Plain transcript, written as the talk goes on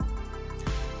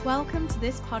Welcome to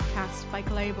this podcast by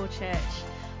Global Church.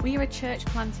 We are a church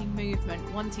planting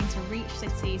movement wanting to reach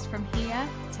cities from here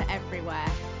to everywhere,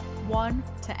 one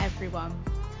to everyone.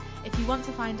 If you want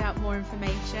to find out more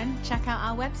information, check out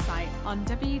our website on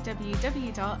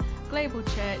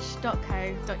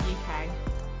www.globalchurch.co.uk.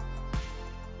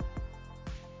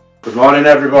 Good morning,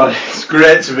 everybody. It's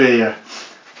great to be here.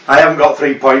 I haven't got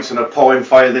 3 points and a poem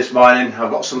for you this morning. I've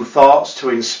got some thoughts to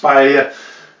inspire you.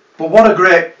 But what a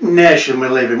great nation we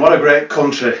live in. What a great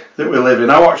country that we live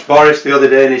in. I watched Boris the other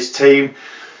day and his team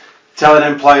telling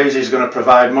employees he's going to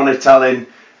provide money, telling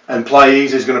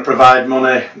employees he's going to provide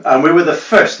money. And we were the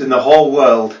first in the whole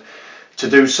world to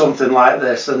do something like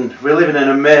this. And we live in an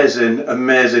amazing,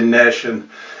 amazing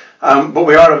nation. But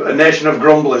we are a nation of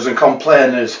grumblers and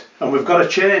complainers. And we've got to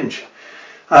change.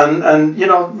 And you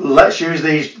know, let's use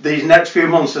these next few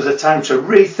months as a time to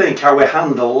rethink how we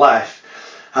handle life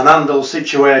and handle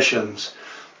situations.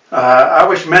 I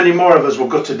wish many more of us would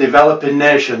go to developing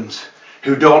nations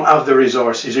who don't have the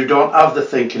resources, who don't have the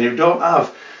thinking, who don't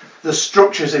have the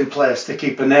structures in place to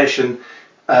keep a nation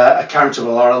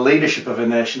accountable, or a leadership of a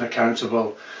nation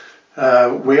accountable.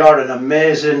 We are an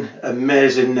amazing,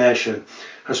 amazing nation.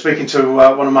 I was speaking to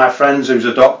one of my friends who's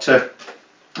a doctor,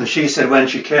 and she said when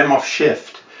she came off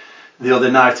shift the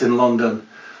other night in London,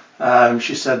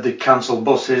 she said they'd cancelled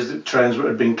buses, the trains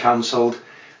had been cancelled,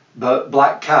 but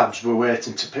black cabs were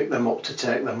waiting to pick them up to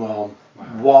take them home. Wow.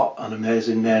 What an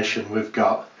amazing nation we've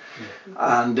got.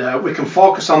 Yeah. And we can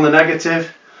focus on the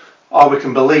negative, or we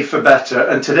can believe for better.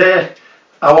 And today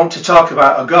I want to talk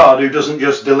about a God who doesn't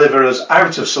just deliver us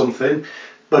out of something,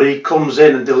 but he comes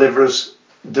in and delivers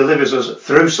us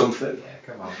through something. Yeah,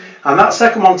 come on. And that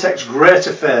second one takes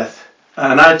greater faith.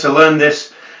 And I had to learn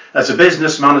this as a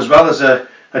businessman as well as a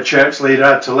church leader.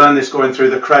 I had to learn this going through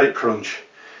the credit crunch.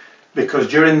 Because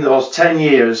during those 10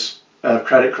 years of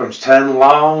credit crunch, 10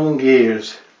 long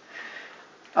years,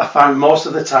 I found most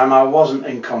of the time I wasn't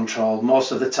in control.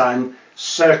 Most of the time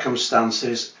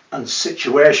circumstances and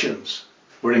situations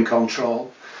were in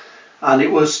control. And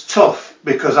it was tough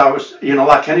because I was, you know,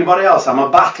 like anybody else, I'm a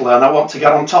battler and I want to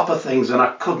get on top of things, and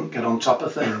I couldn't get on top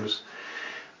of things.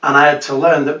 And I had to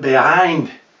learn that behind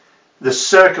the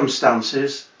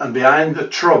circumstances and behind the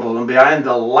trouble and behind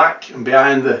the lack and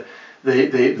behind the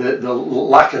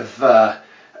lack of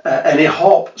any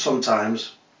hope,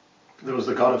 sometimes there was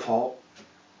the God of hope.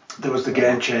 There was the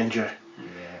game changer. Yeah.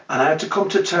 And I had to come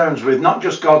to terms with not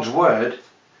just God's word,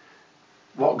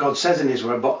 what God says in his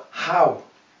word, but how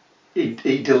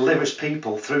he delivers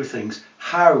people through things,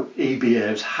 how he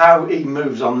behaves, how he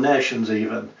moves on nations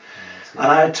even. And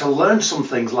I had to learn some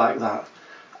things like that.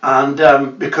 And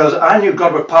because I knew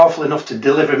God were powerful enough to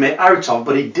deliver me out of,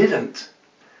 but he didn't.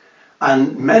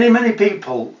 And many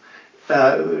people,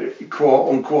 quote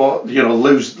unquote, you know,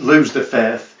 lose the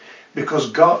faith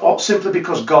because simply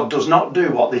because God does not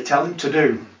do what they tell him to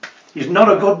do. He's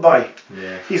not a good boy.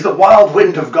 Yeah. He's the wild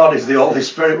wind of God, is the Holy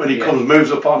Spirit when he comes,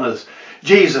 moves upon us.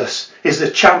 Jesus is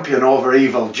the champion over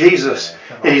evil. Jesus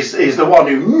is the one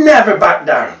who never backed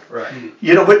down. Right.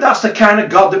 You know, but that's the kind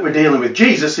of God that we're dealing with.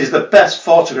 Jesus is the best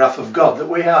photograph of God that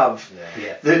we have.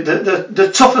 Yeah. The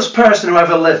toughest person who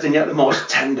ever lived, and yet the most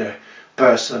tender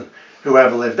person who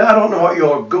ever lived. I don't know what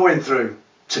you're going through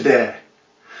today.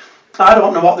 I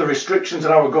don't know what the restrictions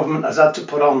that our government has had to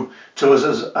put on to us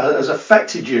has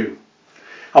affected you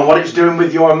and what it's doing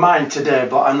with your mind today,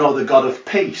 but I know the God of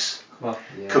peace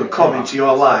can come into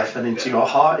your life and into your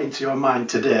heart, into your mind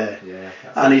today.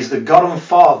 And he's the God and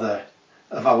Father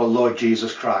of our Lord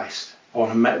Jesus Christ. I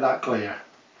want to make that clear.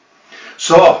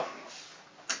 So,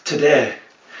 today,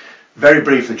 very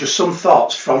briefly, just some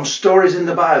thoughts from stories in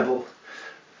the Bible,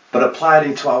 but applied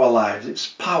into our lives. It's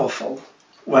powerful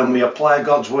when we apply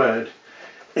God's word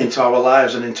into our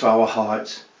lives and into our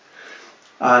hearts.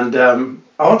 And I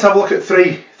want to have a look at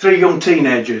three young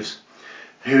teenagers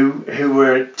who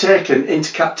were taken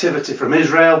into captivity from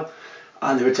Israel,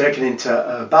 and they were taken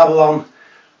into Babylon,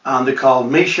 and they're called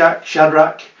Meshach,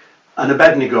 Shadrach and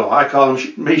Abednego. I call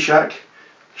them Meshach,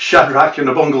 Shadrach and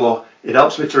a bungalow. It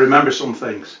helps me to remember some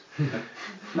things.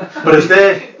 But as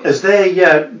they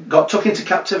got took into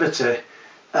captivity,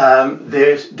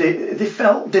 they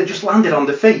felt they just landed on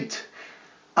their feet,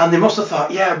 and they must have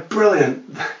thought, yeah,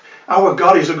 brilliant, our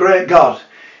God is a great God.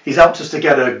 He's helped us to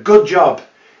get a good job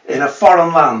in a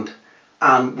foreign land,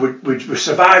 and we're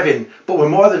surviving, but we're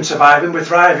more than surviving, we're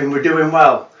thriving, we're doing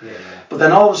well. Yeah. But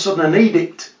then all of a sudden an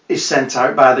edict is sent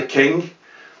out by the king,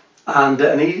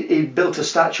 and he built a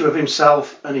statue of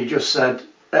himself, and he just said,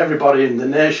 everybody in the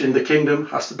nation, the kingdom,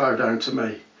 has to bow down to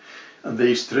me. And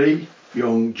these three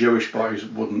young Jewish boys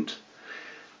wouldn't.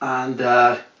 And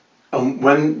And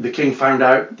when the king found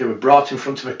out, they were brought in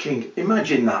front of a king.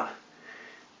 Imagine that.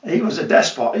 He was a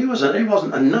despot. He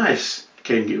wasn't a nice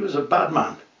king. He was a bad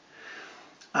man.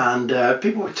 And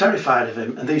people were terrified of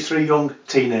him. And these three young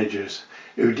teenagers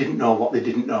who didn't know what they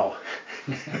didn't know.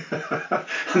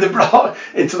 And they're brought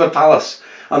into the palace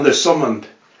and they're summoned.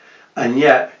 And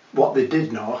yet, what they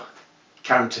did know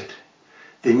counted.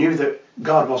 They knew that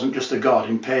God wasn't just a God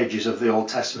in pages of the Old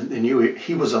Testament. They knew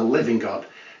he was a living God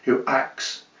who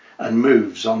acts and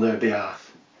moves on their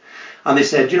behalf. And they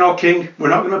said, you know, King, we're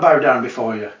not going to bow down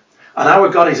before you. And our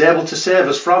God is able to save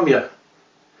us from you.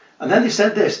 And then they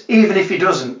said this, even if he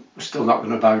doesn't, we're still not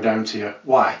going to bow down to you.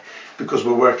 Why? Because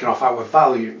we're working off our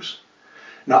values.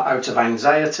 Not out of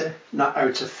anxiety, not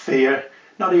out of fear,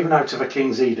 not even out of a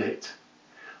king's edict.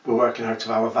 We're working out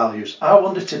of our values. I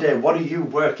wonder today, what are you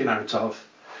working out of?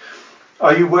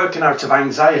 Are you working out of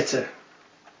anxiety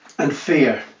and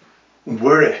fear and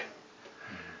worry?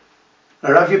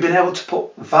 Or have you been able to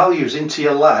put values into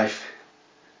your life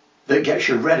that gets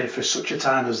you ready for such a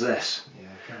time as this?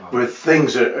 Where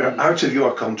things are out of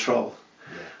your control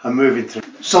and moving through.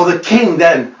 So the king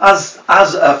then, as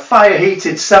a fire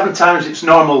heated 7 times its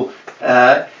normal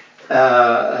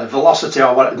velocity,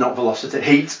 or what, not velocity,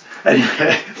 heat,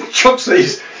 anyway, chucks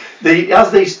these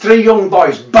 3 young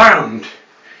boys bound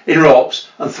in ropes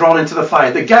and thrown into the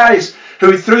fire. The guys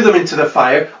who threw them into the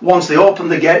fire, once they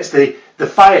opened the gates, the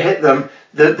fire hit them,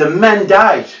 the men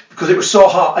died because it was so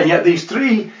hot, and yet these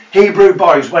 3 Hebrew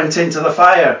boys went into the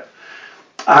fire.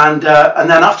 And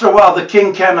then after a while the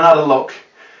king came and had a look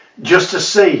just to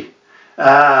see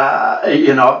what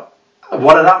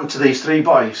had happened to these 3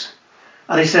 boys.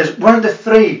 And he says, weren't the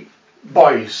 3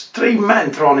 boys, 3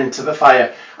 men thrown into the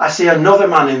fire? I see another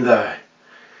man in there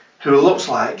who looks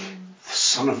like the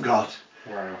Son of God.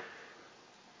 Wow.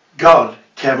 God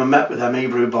came and met with them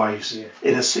Hebrew boys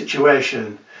in a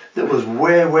situation that was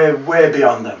way, way, way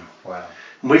beyond them. Wow.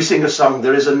 And we sing a song,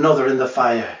 there is another in the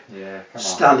fire,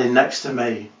 standing on. next to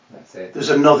me. That's it. There's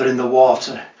another in the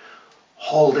water,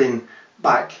 holding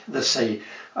back the sea.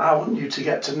 I want you to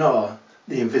get to know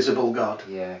the invisible God.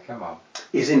 Yeah, come on.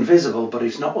 He's invisible, but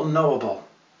he's not unknowable.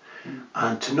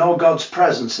 And to know God's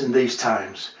presence in these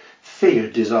times, fear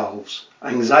dissolves,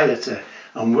 anxiety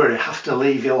and worry have to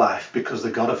leave your life because the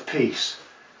God of peace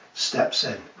steps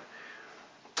in.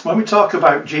 When we talk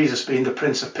about Jesus being the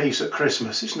Prince of Peace at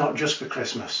Christmas, it's not just for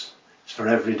Christmas, it's for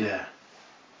every day.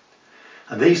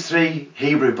 And these 3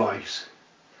 Hebrew boys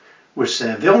were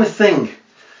saved. The only thing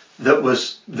that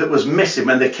was missing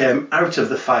when they came out of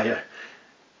the fire,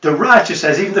 the writer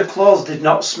says even the clothes did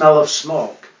not smell of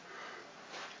smoke.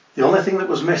 The only thing that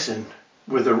was missing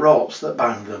were the ropes that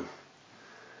bound them.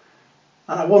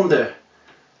 And I wonder,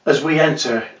 as we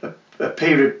enter a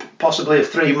period possibly of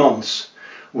 3 months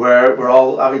where we're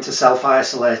all having to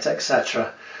self-isolate,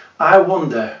 etc., I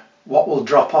wonder what will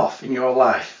drop off in your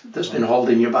life that's been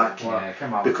holding you back. Yeah,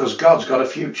 come on. Because God's got a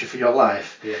future for your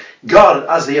life. Yeah. God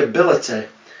has the ability,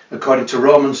 according to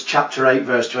Romans chapter 8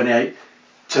 verse 28,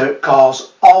 to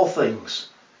cause all things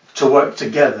to work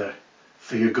together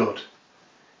for your good.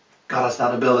 God has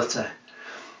that ability.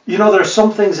 You know, there are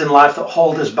some things in life that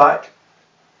hold us back.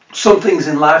 Some things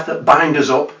in life that bind us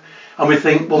up. And we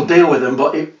think we'll deal with them,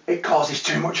 but it causes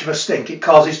too much of a stink. It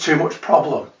causes too much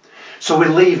problem. So we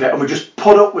leave it and we just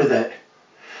put up with it.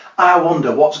 I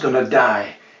wonder what's going to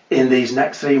die in these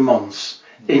next 3 months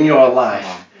in your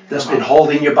life that's been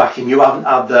holding you back, and you haven't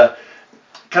had the...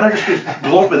 Can I just be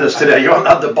blunt with us today? You haven't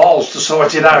had the balls to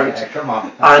sort it out. Yeah, come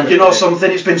on. And you know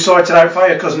something? It's been sorted out for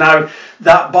you because now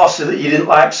that boss that you didn't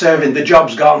like serving, the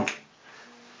job's gone.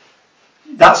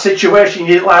 That situation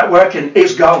you didn't like working,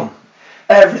 it's gone.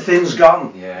 Everything's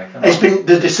gone. Yeah,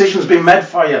 the decision's been made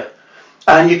for you.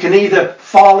 And you can either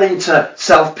fall into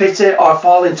self-pity or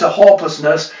fall into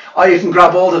hopelessness, or you can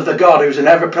grab hold of the God who's an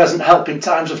ever-present help in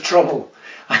times of trouble.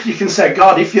 And you can say,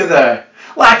 God, if you're there,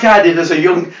 like I did as a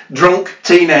young, drunk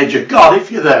teenager, God, if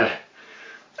you're there,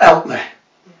 help me.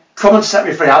 Come and set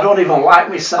me free. I don't even like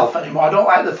myself anymore. I don't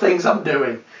like the things I'm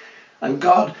doing. And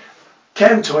God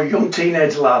came to a young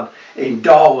teenage lad in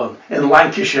Darwin, in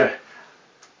Lancashire,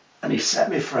 and he set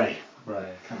me free. Right,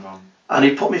 come on. And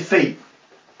he put my feet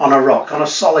on a rock, on a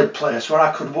solid place where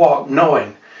I could walk,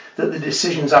 knowing that the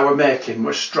decisions I were making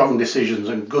were strong decisions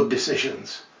and good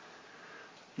decisions.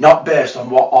 Not based on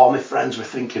what all my friends were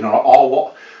thinking or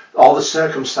all the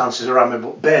circumstances around me,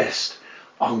 but based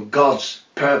on God's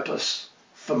purpose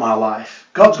for my life.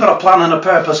 God's got a plan and a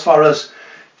purpose for us.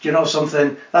 Do you know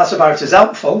something? That's about as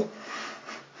helpful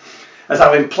as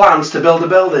having plans to build a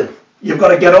building. You've got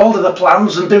to get hold of the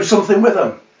plans and do something with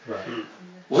them. Right.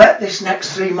 Let this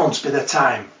next 3 months be the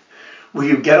time Will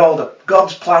you get all the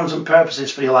God's plans and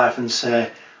purposes for your life and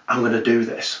say, I'm going to do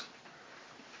this?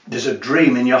 There's a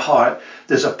dream in your heart.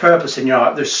 There's a purpose in your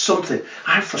heart. There's something.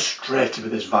 I'm frustrated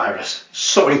with this virus. It's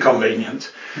so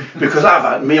inconvenient. Because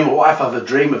me and my wife have a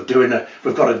dream of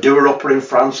we've got a doer-upper in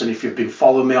France, and if you've been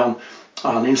following me on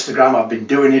Instagram, I've been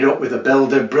doing it up with a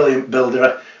builder, brilliant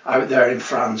builder out there in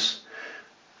France.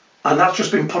 And that's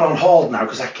just been put on hold now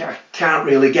because I can't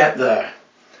really get there.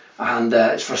 And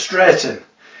it's frustrating.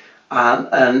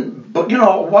 But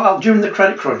during the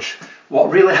credit crunch, what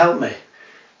really helped me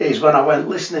is when I went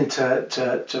listening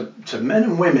to men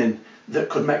and women that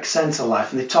could make sense of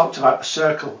life, and they talked about a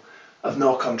circle of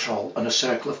no control and a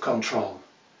circle of control.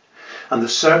 And the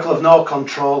circle of no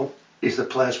control is the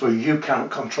place where you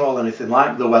can't control anything,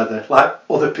 like the weather, like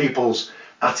other people's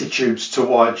attitudes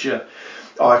towards you,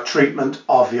 or treatment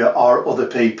of you, or other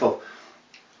people.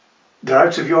 They're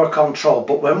out of your control.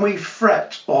 But when we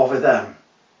fret over them,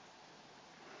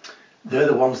 they're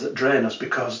the ones that drain us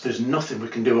because there's nothing we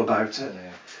can do about it. Yeah.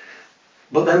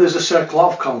 But then there's a circle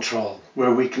of control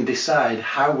where we can decide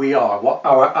how we are, what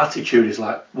our attitude is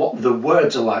like, what the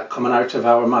words are like coming out of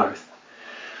our mouth.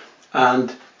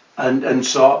 And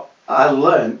so I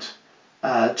learned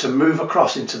to move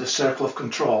across into the circle of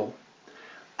control,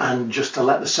 and just to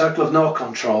let the circle of no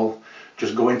control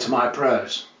just go into my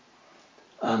prayers.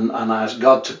 And I asked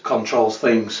God to control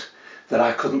things that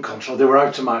I couldn't control. They were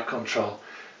out of my control.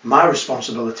 My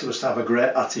responsibility was to have a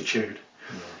great attitude.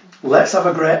 Let's have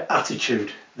a great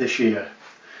attitude this year.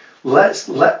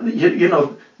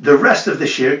 The rest of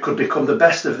this year could become the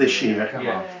best of this year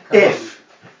if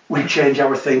we change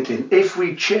our thinking, if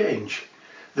we change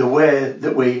the way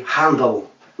that we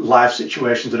handle life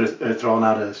situations that are thrown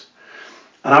at us.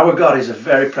 And our God is a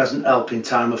very present help in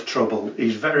time of trouble.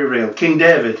 He's very real. King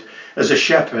David, as a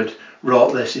shepherd,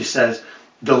 wrote this. He says,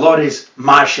 "The Lord is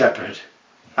my shepherd.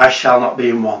 I shall not be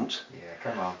in want." Yeah,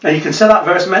 come on. And you can say that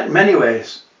verse many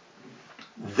ways.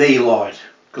 The Lord,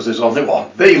 because there's only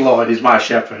one. The Lord is my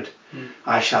shepherd.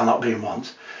 I shall not be in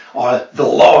want. Or the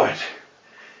Lord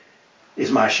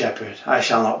is my shepherd. I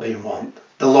shall not be in want.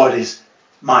 The Lord is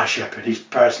my shepherd. He's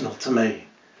personal to me.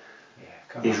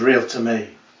 Yeah, He's real to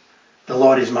me. The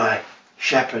Lord is my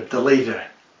shepherd, the leader.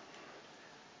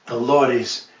 The Lord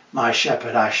is my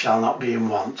shepherd. I shall not be in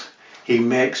want. He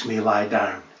makes me lie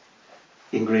down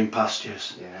in green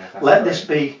pastures. Yeah, let this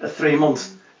be a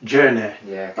 3-month journey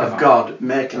of God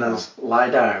making us lie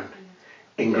down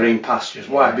in green pastures.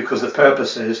 Why? Because the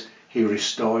purpose is He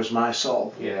restores my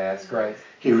soul. Yeah, that's great.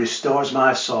 He restores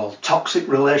my soul. Toxic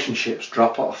relationships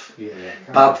drop off.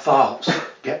 Bad thoughts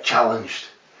get challenged.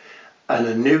 And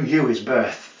a new you is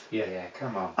birthed. Yeah,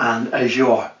 come on. And as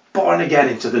you're born again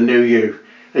into the new you,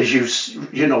 as you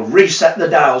reset the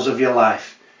dials of your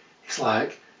life, it's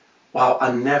like, wow,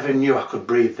 I never knew I could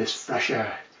breathe this fresh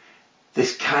air,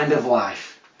 this kind of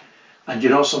life. And you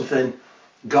know something?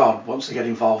 God wants to get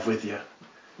involved with you.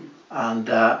 And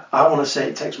I want to say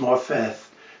it takes more faith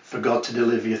for God to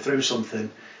deliver you through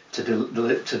something to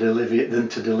deliver you than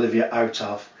to deliver you out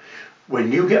of.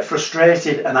 When you get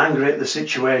frustrated and angry at the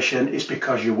situation, it's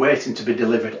because you're waiting to be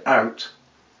delivered out.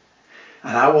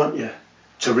 And I want you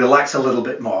to relax a little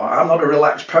bit more. I'm not a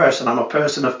relaxed person. I'm a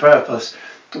person of purpose.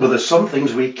 But there's some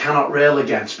things we cannot rail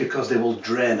against because they will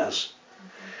drain us.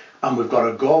 And we've got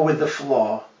to go with the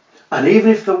flow. And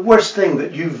even if the worst thing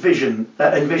that you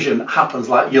envision happens,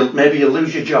 like maybe you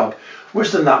lose your job,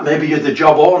 worse than that, maybe you're the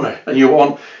job owner and you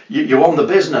own the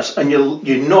business and you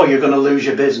know you're going to lose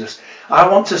your business. I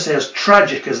want to say, as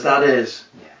tragic as that is,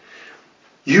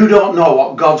 you don't know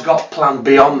what God's got planned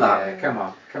beyond that. Yeah, come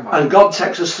on. And God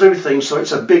takes us through things, so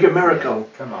it's a bigger miracle.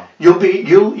 Yeah, come on.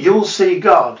 You'll see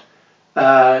God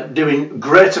doing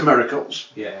greater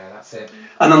miracles. Yeah, that's it.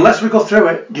 And unless we go through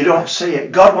it, you don't see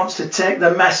it. God wants to take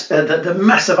the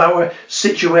mess of our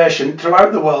situation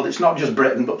throughout the world. It's not just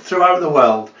Britain, but throughout the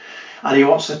world. And He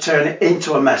wants to turn it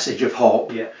into a message of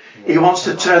hope. Yeah. He wants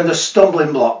to turn the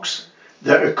stumbling blocks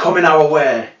that are coming our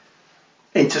way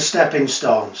into stepping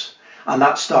stones. And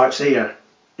that starts here.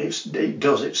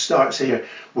 It starts here.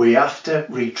 We have to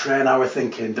retrain our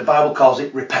thinking. The Bible calls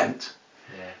it repent.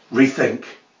 Yeah. Rethink.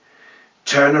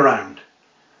 Turn around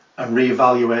and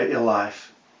reevaluate your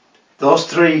life. Those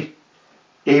 3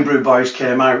 Hebrew boys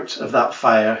came out of that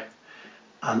fire,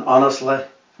 and honestly,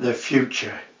 their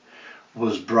future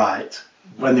was bright.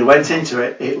 When they went into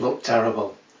it, it looked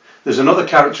terrible. There's another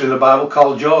character in the Bible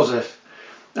called Joseph,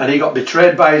 and he got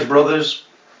betrayed by his brothers,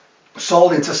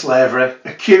 sold into slavery,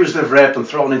 accused of rape and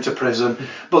thrown into prison.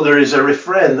 But there is a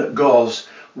refrain that goes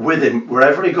with him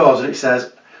wherever he goes, and it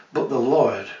says, "But the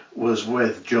Lord was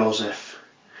with Joseph."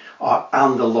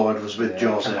 And the Lord was with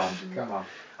Joseph. Come on.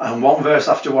 And one verse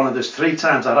after one, and there's 3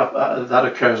 times that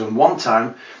occurs, and one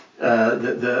time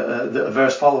the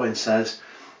verse following says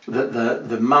that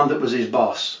the man that was his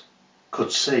boss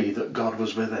could see that God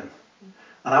was with him.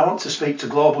 And I want to speak to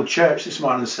Global Church this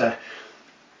morning and say,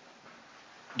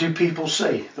 do people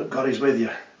see that God is with you?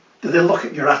 Do they look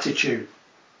at your attitude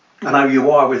and how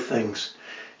you are with things?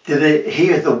 Do they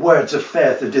hear the words of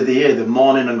faith, or do they hear the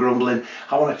moaning and grumbling?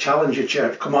 I want to challenge you,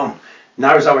 church. Come on.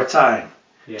 Now's our time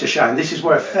to shine. This is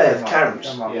where faith counts.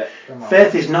 Come on.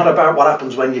 Faith is not about what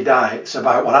happens when you die. It's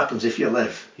about what happens if you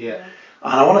live. Yeah.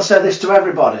 And I want to say this to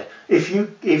everybody. If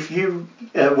you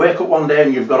wake up one day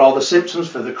and you've got all the symptoms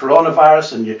for the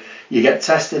coronavirus and you get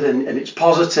tested and it's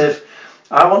positive,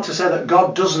 I want to say that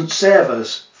God doesn't save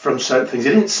us from certain things.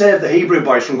 He didn't save the Hebrew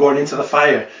boys from going into the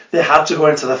fire. They had to go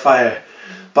into the fire.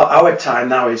 But our time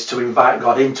now is to invite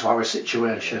God into our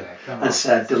situation and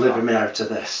say, deliver me out of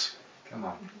this. Come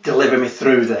on. Deliver me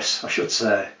through this, I should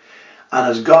say. And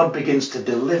as God begins to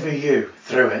deliver you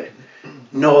through it,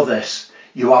 know this.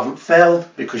 You haven't failed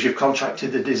because you've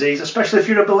contracted the disease, especially if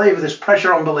you're a believer. There's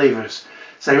pressure on believers.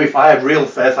 Say, if I had real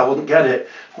faith, I wouldn't get it.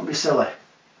 Don't be silly.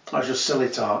 That's just silly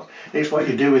talk. It's what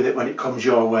you do with it when it comes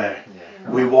your way.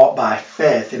 We walk by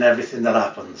faith in everything that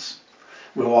happens.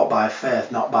 We walk by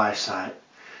faith, not by sight.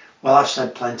 Well, I've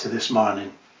said plenty this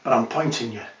morning, but I'm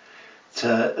pointing you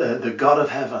to the God of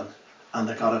heaven and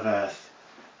the God of earth.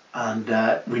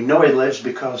 And we know he lives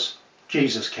because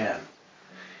Jesus came.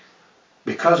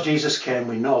 Because Jesus came,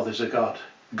 we know there's a God.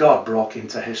 God broke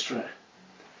into history.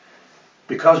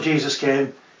 Because Jesus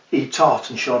came, he taught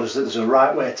and showed us that there's a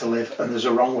right way to live and there's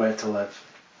a wrong way to live.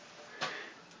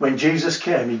 When Jesus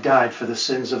came, he died for the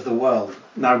sins of the world.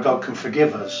 Now God can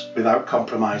forgive us without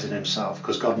compromising himself,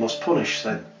 because God must punish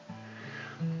sin.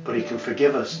 But he can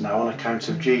forgive us now on account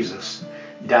of Jesus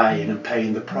dying and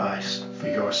paying the price for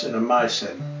your sin and my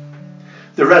sin.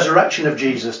 The resurrection of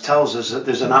Jesus tells us that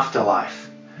there's an afterlife.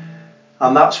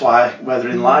 And that's why, whether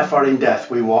in life or in death,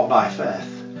 we walk by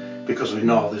faith, because we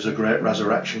know there's a great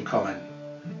resurrection coming.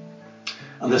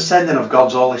 And the sending of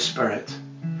God's Holy Spirit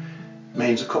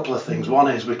means a couple of things. One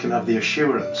is we can have the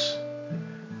assurance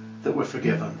that we're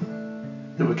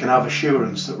forgiven, that we can have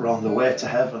assurance that we're on the way to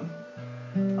heaven,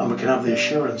 and we can have the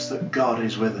assurance that God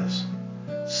is with us.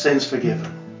 Sins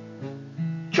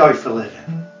forgiven, joy for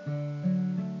living,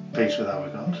 peace with our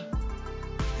God.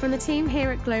 From the team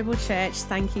here at Global Church,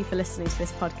 thank you for listening to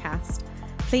this podcast.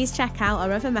 Please check out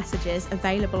our other messages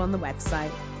available on the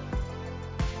website.